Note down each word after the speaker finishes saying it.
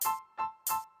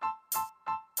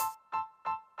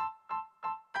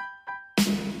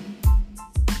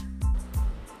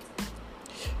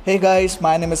Hey guys,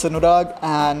 my name is Anurag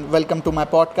and welcome to my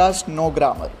podcast No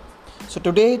Grammar. So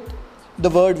today the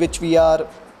word which we are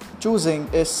choosing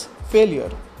is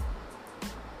failure.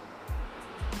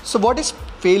 So what is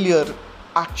failure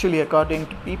actually according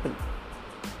to people?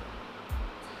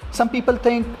 Some people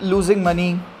think losing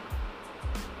money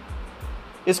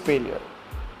is failure.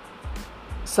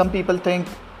 Some people think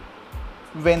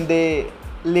when they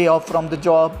lay off from the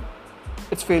job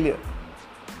it's failure.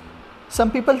 Some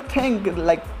people think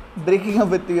like breaking up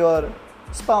with your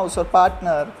spouse or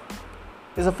partner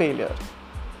is a failure.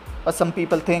 Or some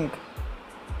people think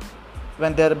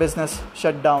when their business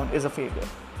shut down is a failure.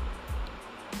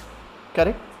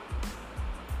 Correct?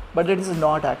 But it is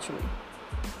not actually.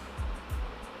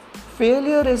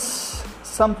 Failure is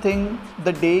something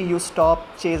the day you stop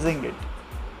chasing it,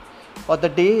 or the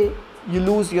day you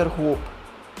lose your hope,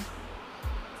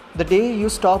 the day you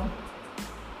stop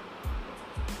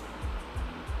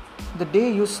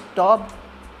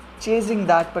chasing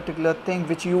that particular thing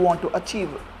which you want to achieve,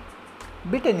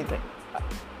 bit anything,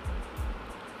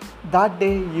 that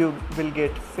day you will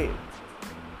get failed.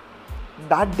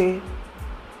 That day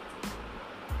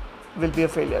will be a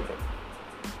failure day.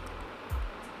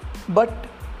 But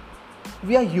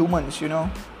we are humans,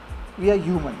 we are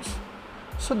humans.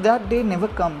 So that day never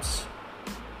comes,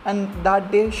 and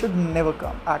that day should never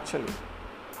come actually.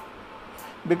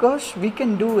 Because we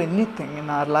can do anything in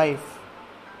our life.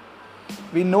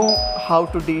 We know how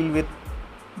to deal with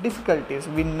difficulties.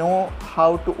 We know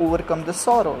how to overcome the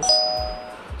sorrows.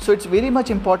 So it's very much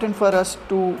important for us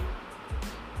to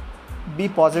be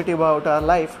positive about our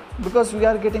life, because we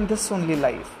are getting this only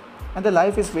life, and the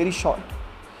life is very short.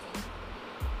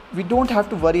 We don't have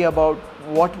to worry about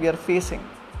what we are facing.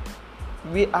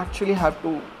 We actually have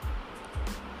to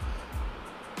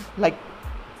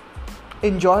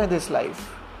enjoy this life.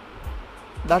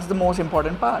 That's the most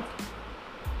important part.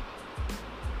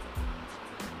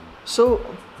 So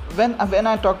when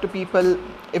I talk to people,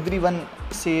 everyone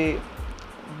say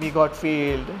we got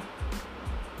failed.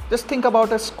 Just think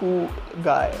about a school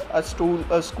guy, a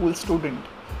school student.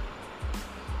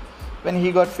 When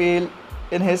he got failed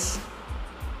in his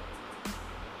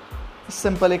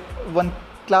simple one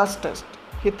class test,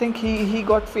 he think he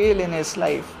got failed in his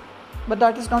life. But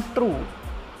that is not true.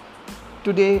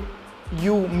 Today,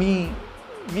 you, me,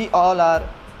 we all are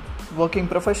working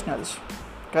professionals,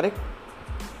 correct?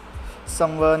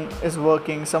 Someone is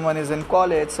working, someone is in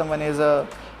college, someone is a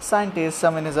scientist,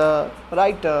 someone is a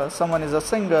writer, someone is a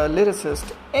singer,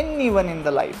 lyricist, anyone in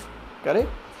the life, correct?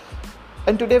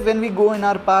 And today when we go in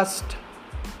our past,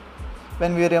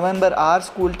 when we remember our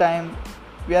school time,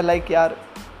 we are like, यार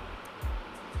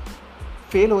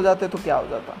fail हो जाते तो क्या हो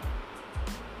जाता,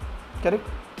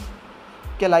 correct?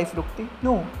 क्या life रुकती?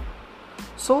 No.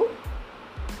 So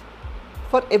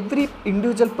for every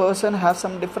individual person have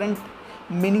some different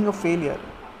meaning of failure,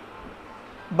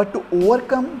 but to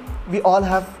overcome we all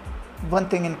have one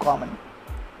thing in common,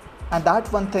 and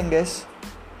that one thing is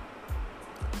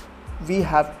we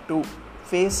have to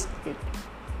face it.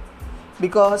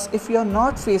 Because if you are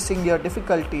not facing your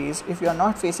difficulties, if you are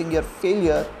not facing your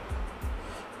failure,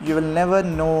 you will never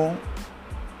know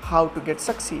how to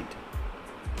succeed.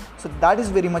 So that is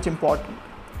very much important.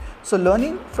 So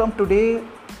learning from today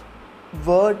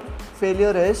word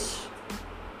failure is,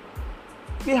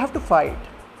 we have to fight,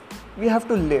 we have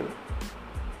to live,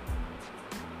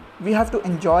 we have to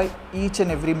enjoy each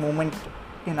and every moment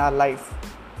in our life,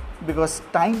 because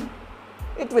time,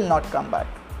 it will not come back.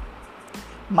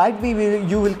 Might be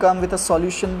you will come with a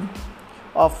solution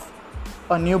of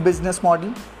a new business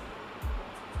model.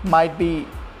 Might be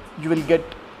you will get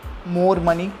more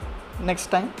money next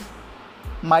time.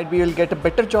 Might be you will get a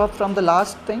better job from the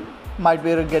last thing. Might be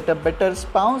you will get a better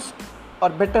spouse or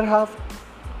better half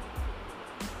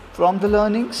from the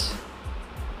learnings.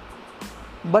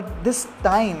 But this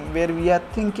time where we are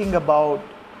thinking about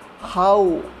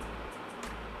how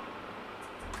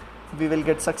we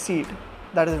will succeed,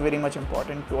 that is very much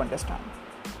important to understand.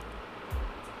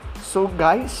 So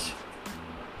guys,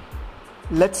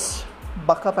 let's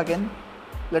buck up again.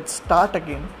 Let's start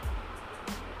again.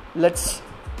 Let's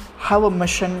have a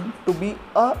mission to be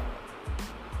a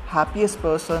happiest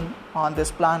person on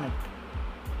this planet.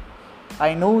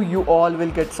 I know you all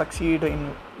will succeed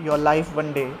in your life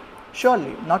one day.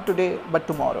 Surely, not today, but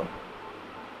tomorrow.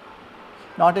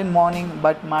 Not in morning,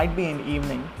 but might be in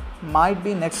evening. Might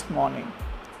be next morning.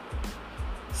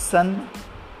 Sun,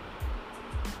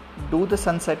 do the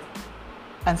sunset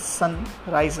and sun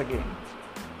rise again.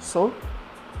 So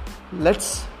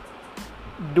let's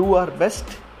do our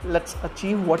best. Let's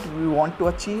achieve what we want to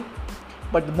achieve.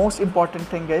 But the most important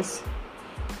thing is,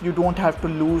 you don't have to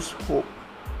lose hope.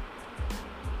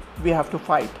 we have to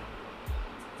fight,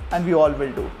 and we all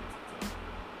will do.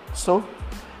 So,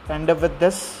 end up with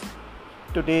this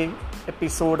today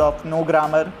episode of No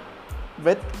Grammar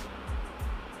with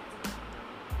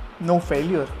no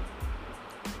failure.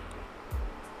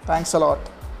 Thanks a lot.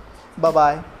 Bye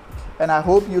bye. And I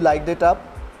hope you liked it up.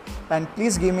 And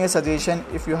please give me a suggestion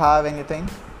if you have anything.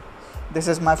 This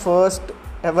is my first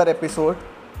ever episode,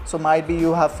 so might be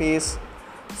you have faced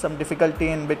some difficulty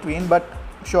in between, but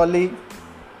surely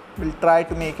we'll try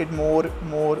to make it more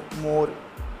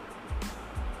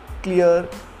clear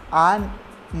and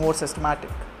more systematic.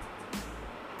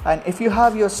 And if you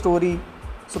have your story,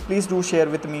 so please do share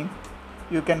with me.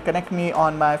 You can connect me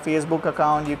on my Facebook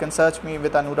account. You can search me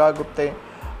with Anurag Gupte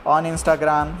on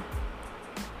Instagram,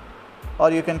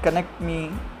 or you can connect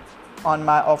me on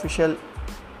my official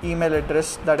email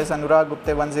address, that is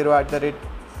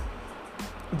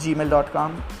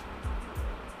anuraggupte10@gmail.com,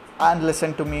 and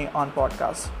listen to me on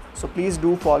podcast. So please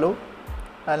do follow,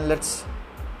 and let's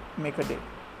make a day.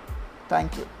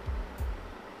 Thank you.